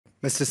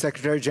Mr.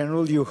 Secretary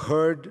General, you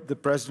heard the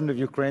President of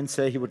Ukraine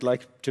say he would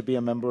like to be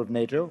a member of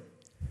NATO.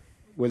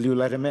 Will you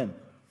let him in?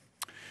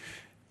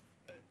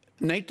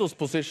 NATO's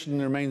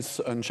position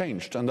remains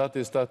unchanged, and that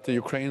is that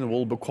Ukraine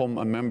will become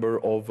a member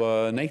of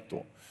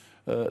NATO.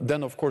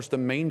 Then, of course, the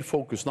main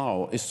focus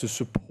now is to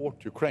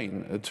support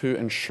Ukraine, to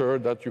ensure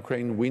that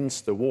Ukraine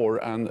wins the war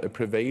and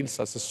prevails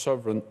as a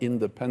sovereign,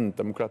 independent,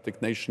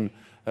 democratic nation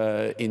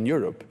in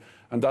Europe.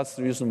 And that's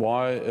the reason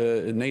why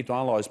NATO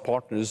allies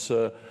partners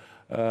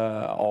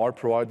are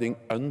providing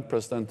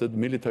unprecedented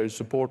military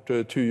support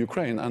to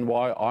Ukraine, and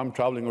why I'm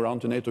traveling around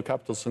to NATO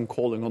capitals and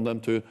calling on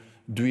them to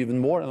do even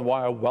more, and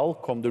why I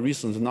welcome the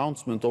recent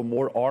announcement of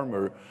more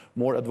armor,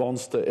 more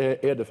advanced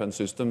air defense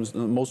systems,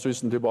 most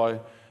recently by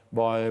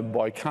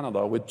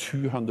Canada with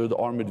 200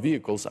 armored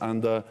vehicles,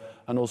 and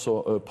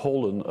also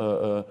Poland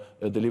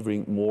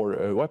delivering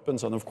more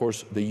weapons, and of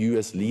course the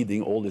US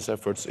leading all these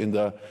efforts in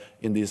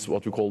this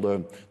what we call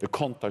the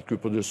contact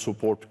group, or the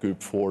support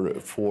group for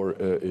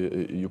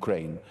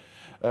Ukraine.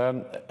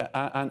 And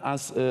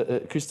as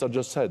Krista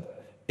just said,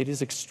 it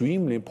is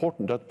extremely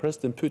important that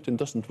President Putin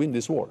doesn't win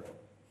this war.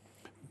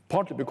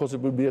 Partly because it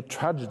will be a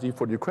tragedy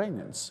for the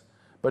Ukrainians,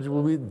 but it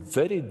will be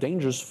very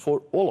dangerous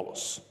for all of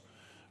us.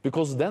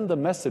 Because then the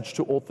message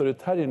to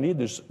authoritarian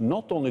leaders,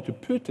 not only to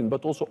Putin,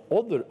 but also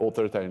other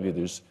authoritarian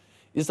leaders,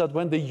 is that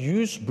when they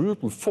use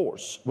brutal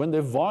force, when they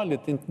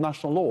violate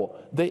international law,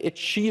 they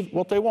achieve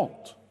what they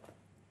want.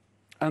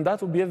 And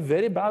that will be a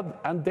very bad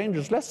and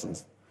dangerous lesson.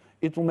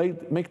 It will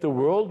make the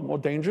world more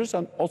dangerous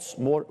and us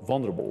more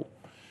vulnerable.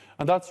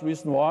 And that's the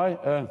reason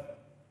why,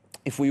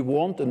 if we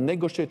want a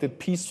negotiated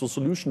peaceful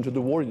solution to the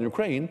war in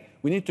Ukraine,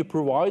 we need to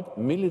provide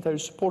military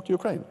support to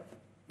Ukraine.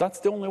 That's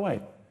the only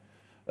way.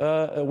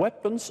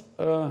 Weapons,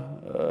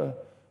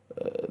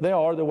 they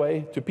are the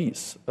way to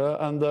peace,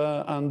 and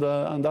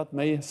that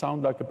may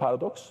sound like a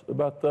paradox,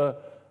 but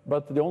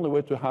the only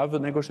way to have a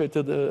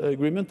negotiated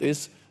agreement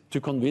is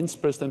to convince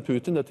President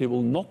Putin that he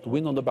will not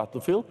win on the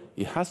battlefield.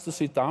 He has to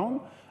sit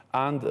down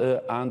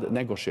and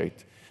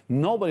negotiate.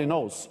 Nobody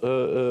knows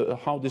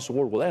how this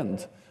war will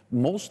end.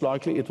 Most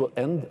likely it will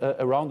end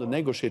around the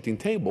negotiating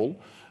table.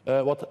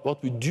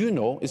 What we do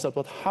know is that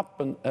what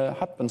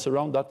happens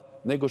around that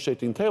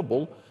negotiating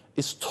table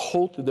is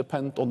totally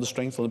dependent on the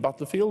strength on the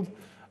battlefield.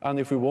 And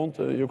if we want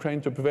Ukraine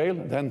to prevail,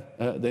 then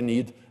they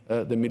need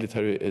the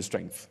military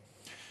strength.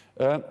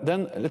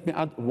 Then let me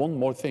add one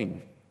more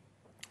thing,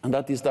 and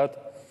that is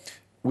that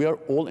we are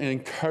all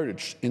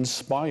encouraged,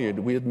 inspired,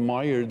 we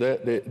admire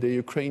the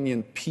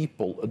Ukrainian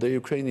people, the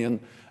Ukrainian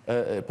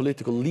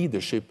political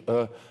leadership,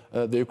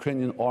 the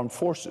Ukrainian armed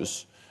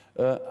forces.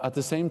 At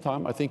the same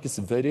time, I think it's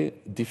very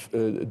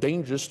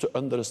dangerous to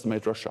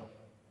underestimate Russia.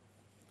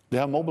 They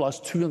have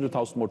mobilized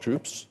 200,000 more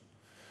troops.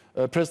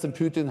 President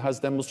Putin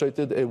has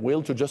demonstrated a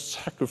will to just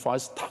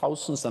sacrifice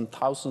thousands and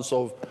thousands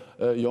of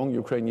young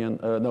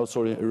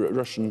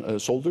Russian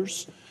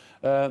soldiers.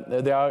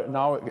 They are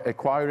now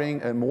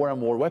acquiring more and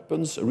more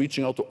weapons,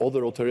 reaching out to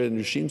other authoritarian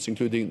regimes,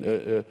 including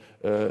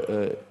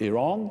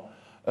Iran,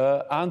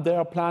 and they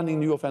are planning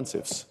new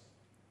offensives.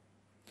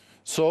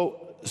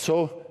 So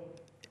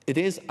it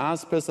is,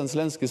 as President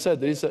Zelensky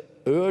said, there is an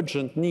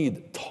urgent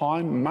need.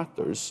 Time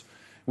matters.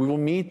 We will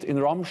meet in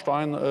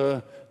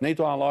Ramstein,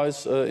 NATO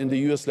allies in the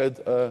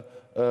US-led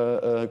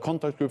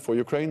contact group for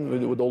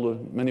Ukraine with all the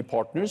many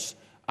partners.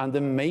 And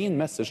the main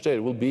message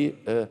there will be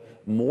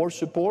more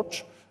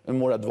support,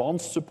 more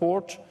advanced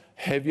support,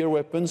 heavier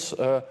weapons,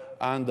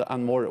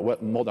 and more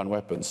modern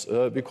weapons.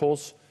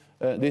 Because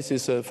this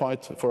is a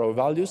fight for our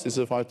values, this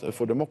is a fight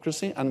for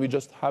democracy, and we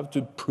just have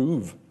to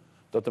prove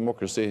that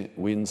democracy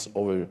wins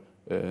over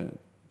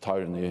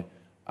tyranny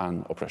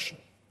and oppression.